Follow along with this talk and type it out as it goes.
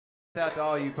Out to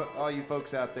all you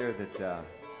folks out there that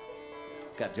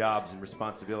got jobs and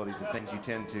responsibilities and things you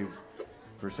tend to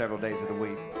for several days of the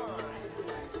week.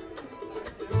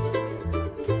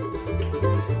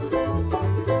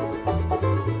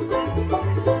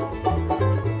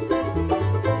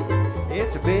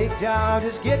 It's a big job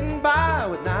just getting by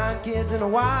with 9 kids and a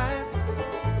wife.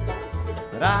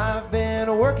 But I've been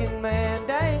a working man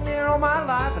dang near all my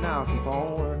life, and I'll keep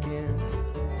on working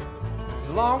as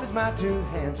long as my 2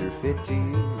 hands are fit to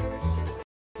use.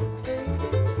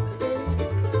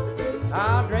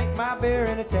 I'll drink my beer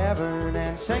in a tavern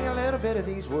and sing a little bit of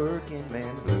these working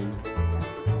man blues.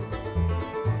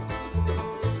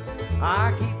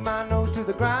 I keep my nose to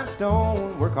the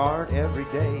grindstone, work hard every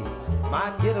day.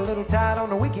 Might get a little tight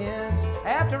on the weekends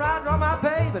after I draw my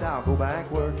pay, but I'll go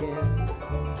back working.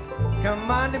 Come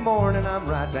Monday morning, I'm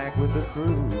right back with the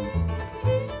crew.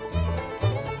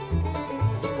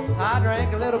 I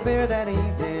drank a little beer that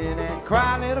evening and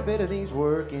cried a little bit of these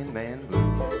working man blues.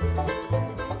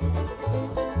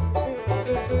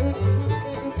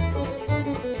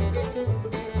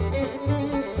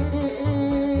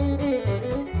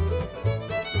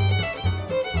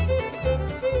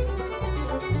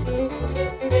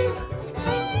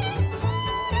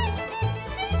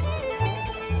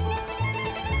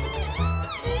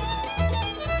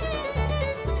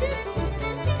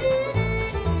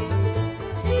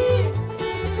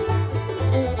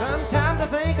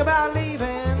 About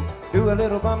leaving, do a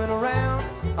little bumming around.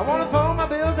 I want to throw my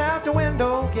bills out the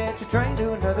window, catch a train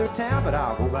to another town, but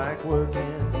I'll go back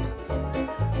working.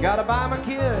 Gotta buy my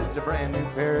kids a brand new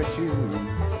pair of shoes.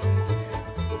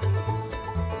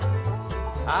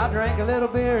 I drank a little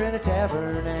beer in a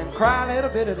tavern and cry a little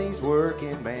bit of these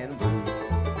working man blues.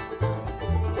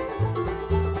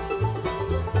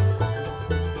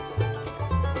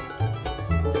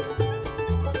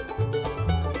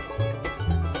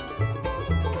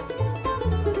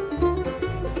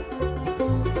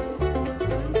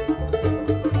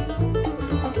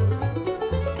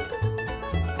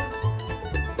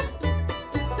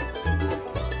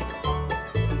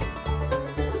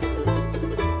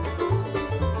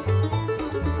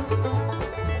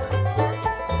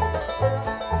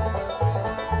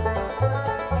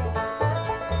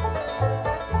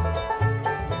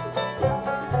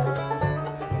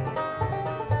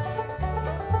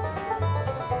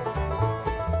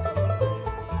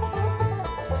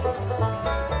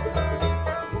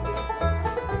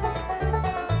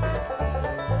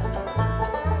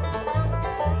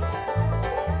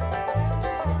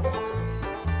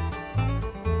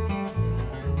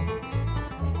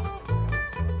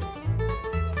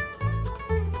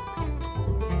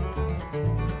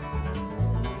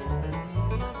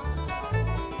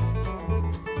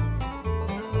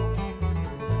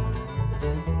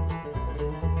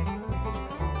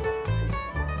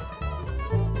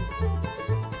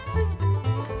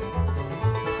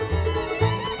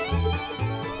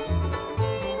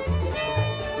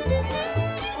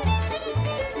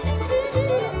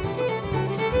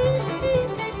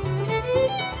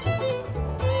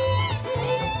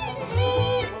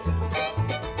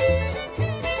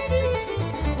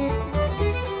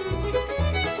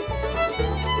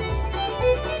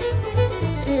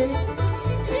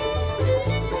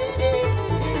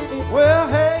 Well,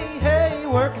 hey, a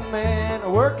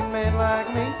working man like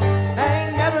me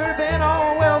ain't never been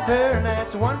on welfare, and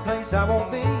that's one place I won't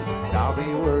be. I'll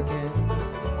be working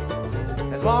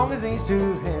as long as these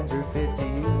 2 hands are fit to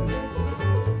use.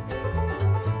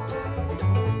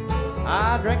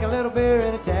 I drink a little beer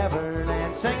in a tavern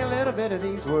and sing a little bit of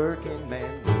these working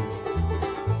man blues.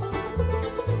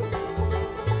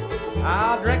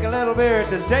 I'll drink a little beer at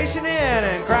the station inn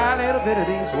and cry a little bit of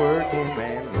these working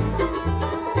man blues.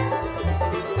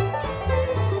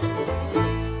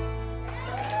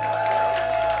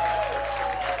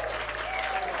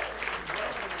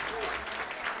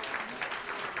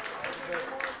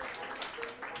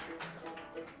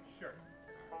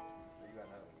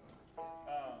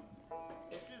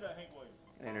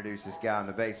 Introduce this guy on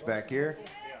the bass back here.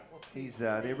 He's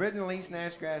the original East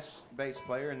Nash Grass bass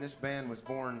player, and this band was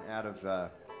born out of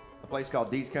a place called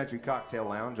Dee's Country Cocktail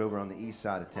Lounge over on the east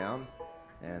side of town.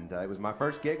 And it was my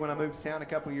first gig when I moved to town a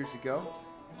couple years ago.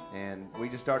 And we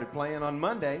just started playing on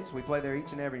Mondays. We play there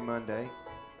each and every Monday.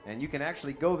 And you can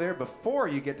actually go there before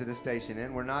you get to the Station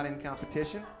Inn. We're not in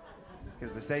competition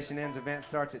because the Station Inn's event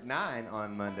starts at 9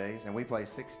 on Mondays, and we play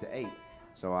 6 to 8.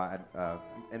 So I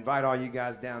invite all you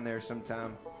guys down there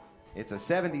sometime. It's a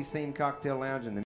 70s themed cocktail lounge, and the